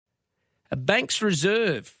Banks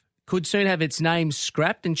Reserve could soon have its name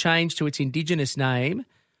scrapped and changed to its Indigenous name,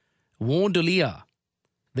 Warndolia.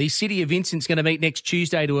 The City of Vincent's going to meet next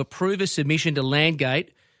Tuesday to approve a submission to Landgate,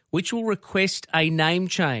 which will request a name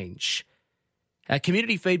change.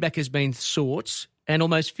 Community feedback has been sought, and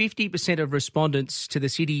almost 50% of respondents to the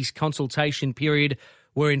city's consultation period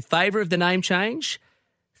were in favour of the name change.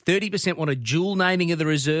 30% wanted dual naming of the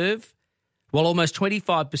reserve, while almost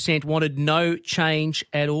 25% wanted no change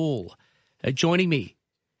at all. Joining me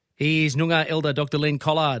is Noongar Elder Dr. Len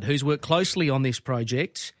Collard, who's worked closely on this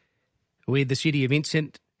project with the City of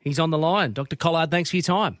Vincent. He's on the line. Dr. Collard, thanks for your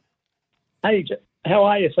time. Hey, how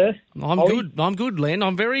are you, sir? I'm good, Len.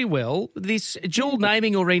 I'm very well. This dual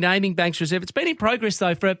naming or renaming Banks Reserve, it's been in progress,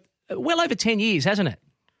 though, for well over 10 years, hasn't it?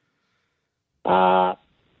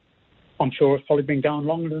 I'm sure it's probably been going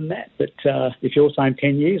longer than that, but if you're saying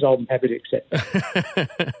 10 years, I'm happy to accept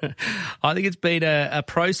that. I think it's been a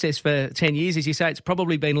process for 10 years. As you say, it's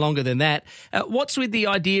probably been longer than that. What's with the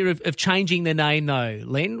idea of changing the name, though,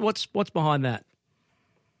 Len? What's behind that?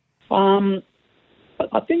 I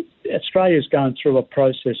think Australia's going through a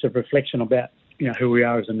process of reflection about, who we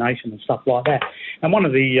are as a nation and stuff like that. And one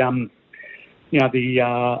of the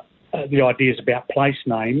ideas about place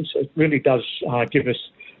names, it really does give us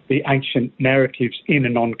the ancient narratives in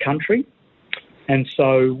and on country. And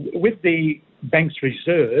so with the Banks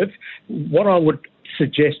Reserve, what I would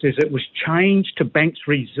suggest is it was changed to Banks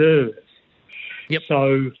Reserve. Yep.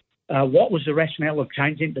 So what was the rationale of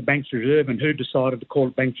changing it to Banks Reserve, and who decided to call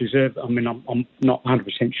it Banks Reserve? I mean, I'm not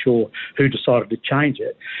 100% sure who decided to change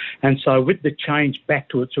it. And so with the change back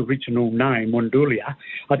to its original name, Warndolia,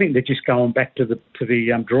 I think they're just going back to the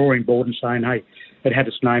drawing board and saying, hey, it had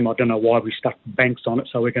its name. I don't know why we stuck banks on it,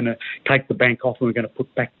 so we're going to take the bank off and we're going to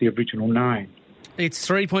put back the original name. It's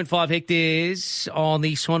 3.5 hectares on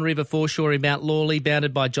the Swan River foreshore in Mount Lawley,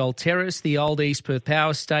 bounded by Joel Terrace, the old East Perth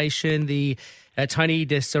Power Station, the Tony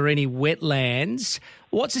de Sereni wetlands.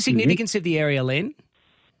 What's the significance of the area, Len?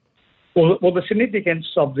 Well, the significance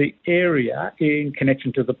of the area in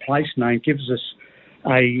connection to the place name gives us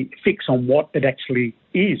a fix on what it actually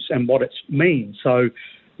is and what it means. So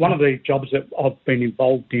one of the jobs that I've been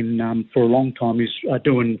involved in for a long time is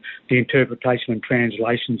doing the interpretation and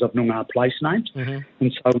translations of Noongar place names. Mm-hmm.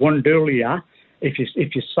 And so Warndolia, if you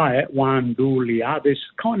say it, Warndolia, there's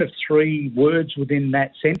kind of three words within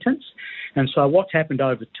that sentence. And so what's happened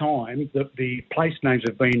over time, the place names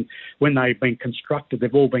have been, when they've been constructed,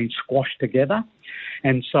 they've all been squashed together.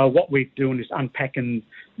 And so what we're doing is unpacking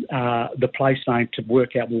the place name to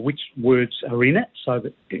work out, which words are in it so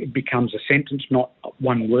that it becomes a sentence, not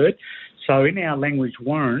one word. So in our language,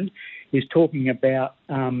 Warn is talking about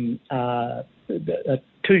two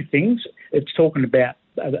things. It's talking about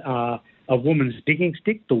a woman's digging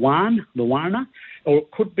stick, the Warna, or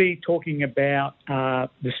it could be talking about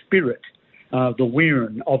the spirit, the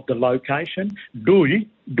Wirran of the location. Duya,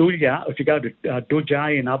 if you go to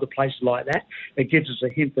Dujay and other places like that, it gives us a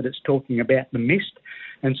hint that it's talking about the mist.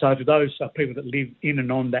 And so to those people that live in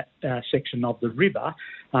and on that section of the river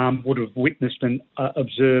would have witnessed and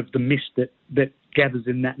observed the mist that gathers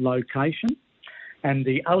in that location. And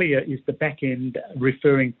the Alia is the back end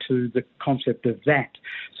referring to the concept of that.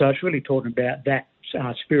 So it's really talking about that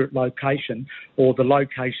spirit location, or the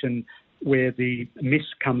location where the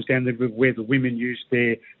mist comes down the river, where the women use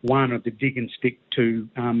their one of the digging stick to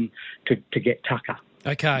get tucker.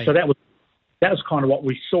 Okay. So that was kind of what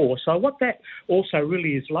we saw. So what that also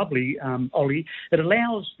really is lovely, Ollie, it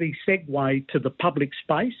allows the segue to the public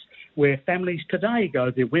space where families today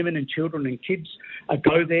go. Their women and children and kids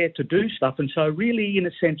go there to do stuff. And so really, in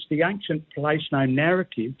a sense, the ancient place name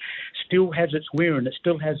narrative still has its Wirran. It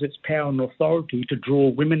still has its power and authority to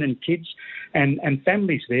draw women and kids and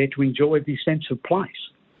families there to enjoy the sense of place.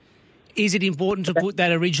 Is it important to put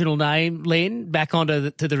that original name, Len, back onto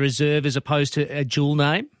the reserve as opposed to a dual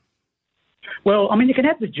name? Well, I mean, you can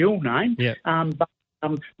have the dual name, yeah. But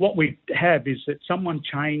what we have is that someone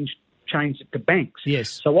changed it to Banks.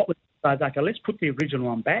 Yes. So what we say is, okay, let's put the original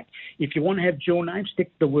one back. If you want to have dual name,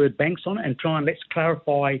 stick the word Banks on it and try and let's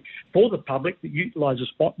clarify for the public that utilises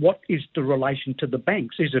spot, what is the relation to the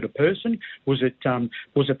Banks? Is it a person? Was it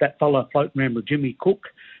that fellow floating around with Jimmy Cook?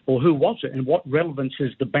 Or who was it? And what relevance has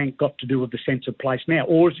the bank got to do with the sense of place now?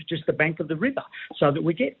 Or is it just the bank of the river? So that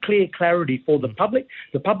we get clear clarity for the public.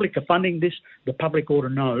 The public are funding this. The public ought to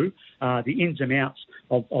know the ins and outs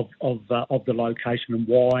of the location and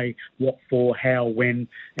why, what for, how, when,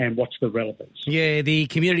 and what's the relevance. Yeah, the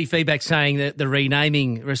community feedback saying that the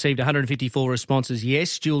renaming received 154 responses,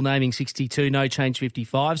 yes, dual naming 62, no change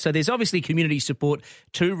 55. So there's obviously community support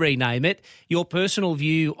to rename it. Your personal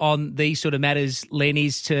view on these sort of matters, Len,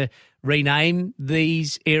 is to rename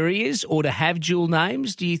these areas or to have dual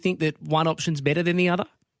names? Do you think that one option's better than the other?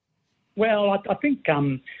 Well, I think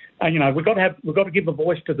we've got to give a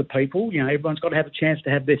voice to the people. Everyone's got to have a chance to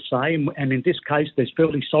have their say, and in this case, there's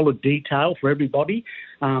fairly solid detail for everybody.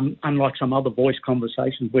 Unlike some other voice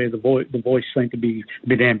conversations where the voice seemed to be a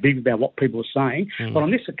bit ambiguous about what people are saying. But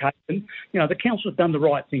on this occasion, the council's done the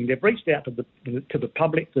right thing. They've reached out to the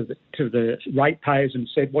public, to the ratepayers, and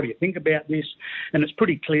said, "What do you think about this?" And it's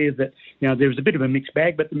pretty clear that there's a bit of a mixed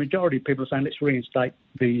bag, but the majority of people are saying, "Let's reinstate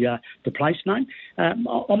the place name." I'm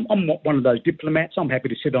not one of those diplomats. I'm happy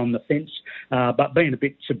to sit on the fence, but being a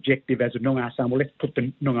bit subjective as a Noongar, saying, "Well, let's put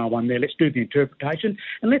the Noongar one there. Let's do the interpretation,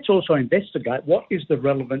 and let's also investigate what is the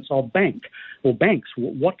relevance of banks.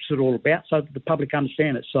 What's it all about, so that the public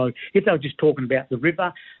understand it." So if they were just talking about the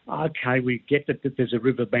river, okay, we get that there's a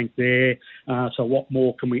riverbank there, so what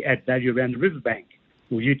more can we add value around the riverbank?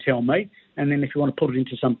 Well, you tell me. And then if you want to put it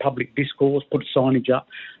into some public discourse, put a signage up,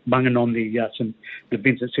 bunging on the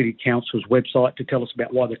Vincent City Council's website to tell us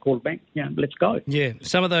about why they call it bank. Let's go. Yeah,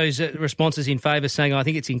 some of those responses in favour saying, I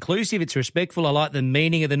think it's inclusive, it's respectful, I like the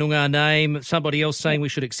meaning of the Noongar name. Somebody else saying we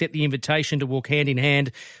should accept the invitation to walk hand in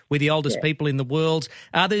hand with the oldest people in the world.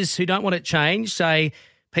 Others who don't want it changed say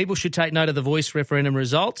people should take note of the voice referendum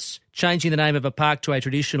results. Changing the name of a park to a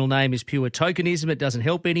traditional name is pure tokenism. It doesn't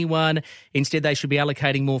help anyone. Instead, they should be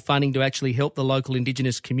allocating more funding to actually help the local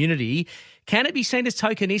Indigenous community. Can it be seen as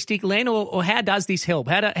tokenistic, Len, or how does this help?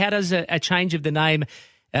 How does a change of the name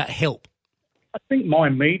help? I think my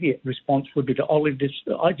immediate response would be to Olive.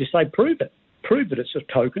 I just say prove it. Prove that it's a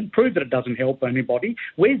token. Prove that it doesn't help anybody.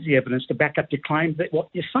 Where's the evidence to back up your claim that what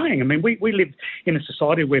you're saying? I mean, we live in a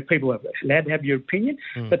society where people are allowed to have your opinion,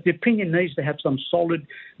 but the opinion needs to have some solid,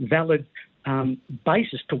 valid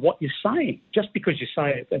basis to what you're saying. Just because you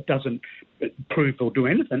say it doesn't prove or do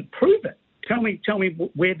anything, prove it. Tell me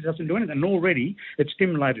where it doesn't do anything. And already it's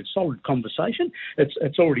stimulated solid conversation.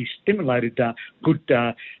 It's already stimulated good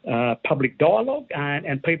public dialogue,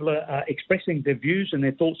 and people are expressing their views and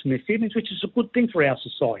their thoughts and their feelings, which is a good thing for our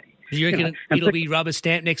society. Do you reckon it'll be rubber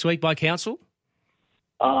stamped next week by council?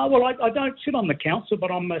 Well, I don't sit on the council,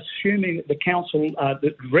 but I'm assuming that the council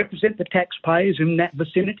that represent the taxpayers in that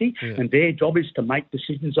vicinity, and their job is to make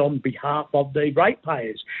decisions on behalf of the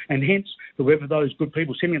ratepayers. And hence, whoever those good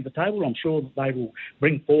people sitting at the table, I'm sure that they will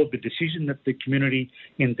bring forward the decision that the community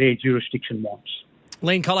in their jurisdiction wants.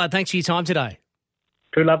 Len Collard, thanks for your time today.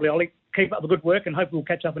 Too lovely, Ollie. Keep up the good work, and hope we'll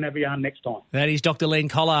catch up in our yarn next time. That is Dr. Len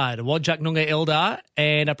Collard, Whadjuk Noongar elder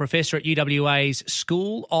and a professor at UWA's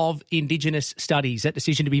School of Indigenous Studies. That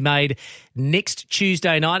decision to be made next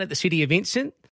Tuesday night at the City of Vincent.